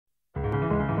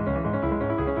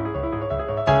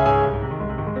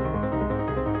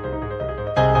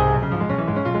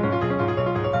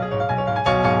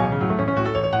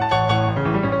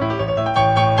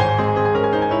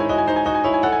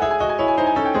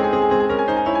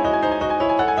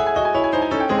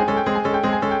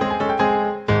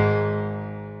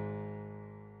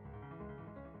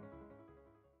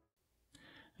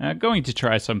going to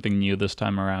try something new this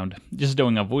time around, just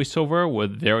doing a voiceover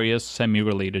with various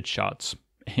semi-related shots.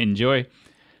 Enjoy!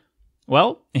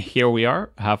 Well, here we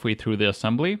are, halfway through the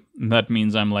assembly. That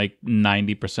means I'm like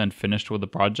 90% finished with the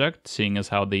project, seeing as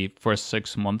how the first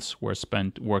 6 months were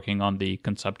spent working on the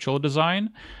conceptual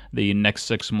design. The next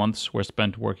 6 months were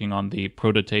spent working on the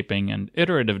prototyping and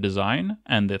iterative design,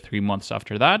 and the 3 months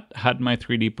after that had my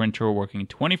 3D printer working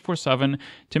 24/7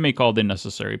 to make all the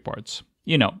necessary parts.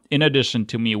 You know, in addition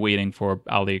to me waiting for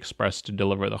AliExpress to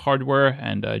deliver the hardware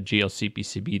and a GLC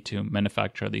PCB to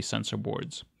manufacture the sensor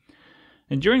boards.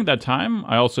 And during that time,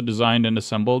 I also designed and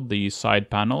assembled the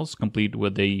side panels, complete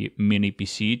with a mini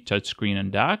PC, touchscreen,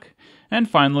 and DAC. And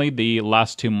finally, the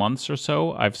last 2 months or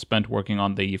so, I've spent working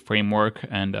on the framework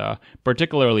and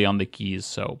particularly on the keys,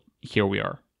 so here we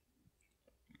are.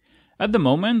 At the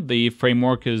moment, the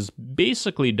framework is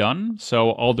basically done, so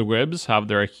all the ribs have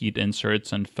their heat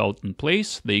inserts and felt in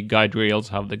place, the guide rails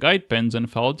have the guide pins and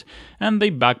felt, and the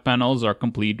back panels are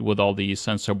complete with all the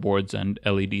sensor boards and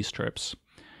LED strips.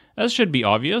 As should be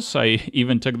obvious, I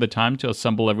even took the time to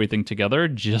assemble everything together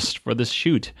just for this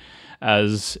shoot,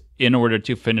 as in order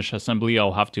to finish assembly,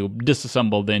 I'll have to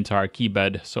disassemble the entire key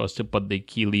bed so as to put the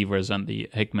key levers and the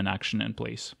Hickman action in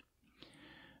place.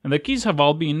 And the keys have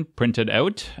all been printed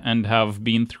out and have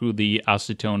been through the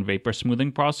acetone vapor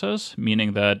smoothing process,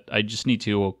 meaning that I just need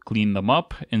to clean them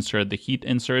up, insert the heat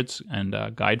inserts and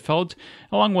guide felt,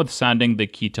 along with sanding the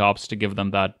key tops to give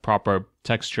them that proper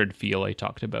textured feel I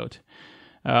talked about.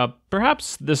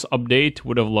 Perhaps this update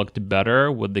would have looked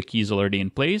better with the keys already in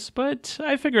place, but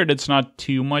I figured it's not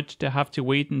too much to have to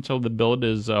wait until the build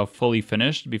is fully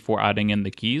finished before adding in the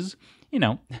keys,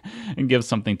 and give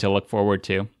something to look forward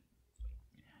to.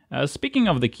 Speaking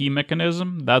of the key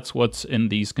mechanism, that's what's in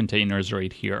these containers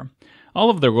right here. All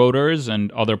of the rotors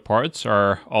and other parts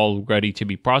are all ready to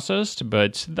be processed,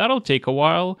 but that'll take a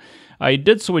while. I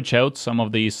did switch out some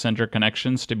of the center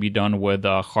connections to be done with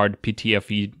hard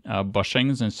PTFE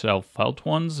bushings instead of felt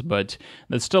ones, but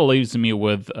that still leaves me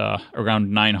with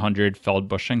around 900 felt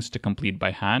bushings to complete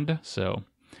by hand, so...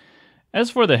 As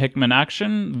for the Hickman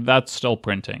action, that's still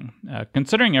printing.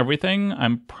 Considering everything,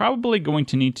 I'm probably going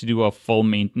to need to do a full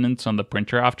maintenance on the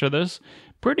printer after this.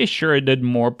 Pretty sure it did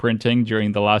more printing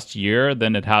during the last year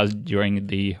than it has during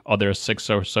the other 6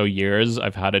 or so years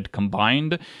I've had it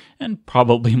combined, and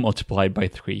probably multiplied by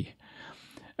 3.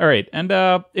 Alright, and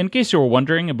in case you were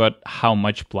wondering about how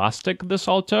much plastic this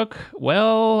all took,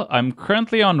 well, I'm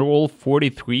currently on roll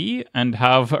 43 and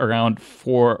have around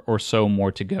 4 or so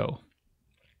more to go.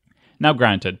 Now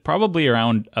granted, probably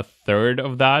around a third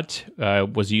of that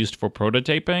was used for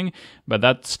prototyping, but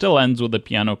that still ends with the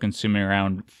piano consuming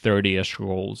around 30-ish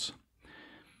rolls.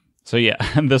 So yeah,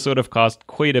 this would have cost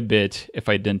quite a bit if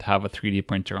I didn't have a 3D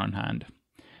printer on hand.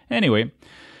 Anyway,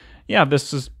 yeah,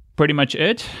 this is pretty much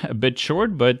it. A bit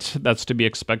short, but that's to be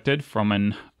expected from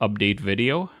an update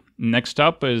video. Next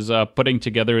up is putting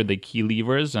together the key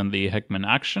levers and the Hickman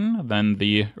action, then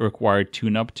the required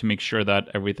tune-up to make sure that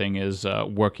everything is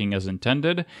working as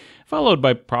intended, followed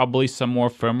by probably some more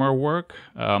firmware work,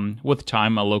 with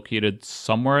time allocated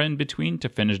somewhere in between to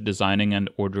finish designing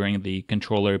and ordering the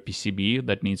controller PCB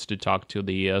that needs to talk to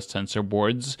the sensor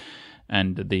boards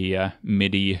and the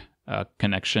MIDI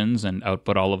connections and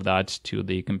output all of that to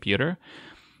the computer.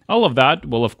 All of that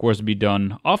will of course be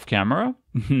done off camera.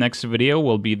 Next video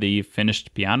will be the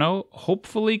finished piano,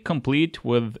 hopefully complete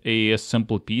with a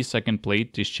simple piece I can play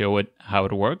to show it how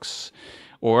it works.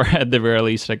 Or at the very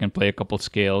least I can play a couple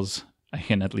scales. I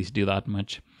can at least do that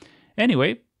much.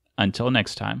 Anyway, until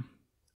next time.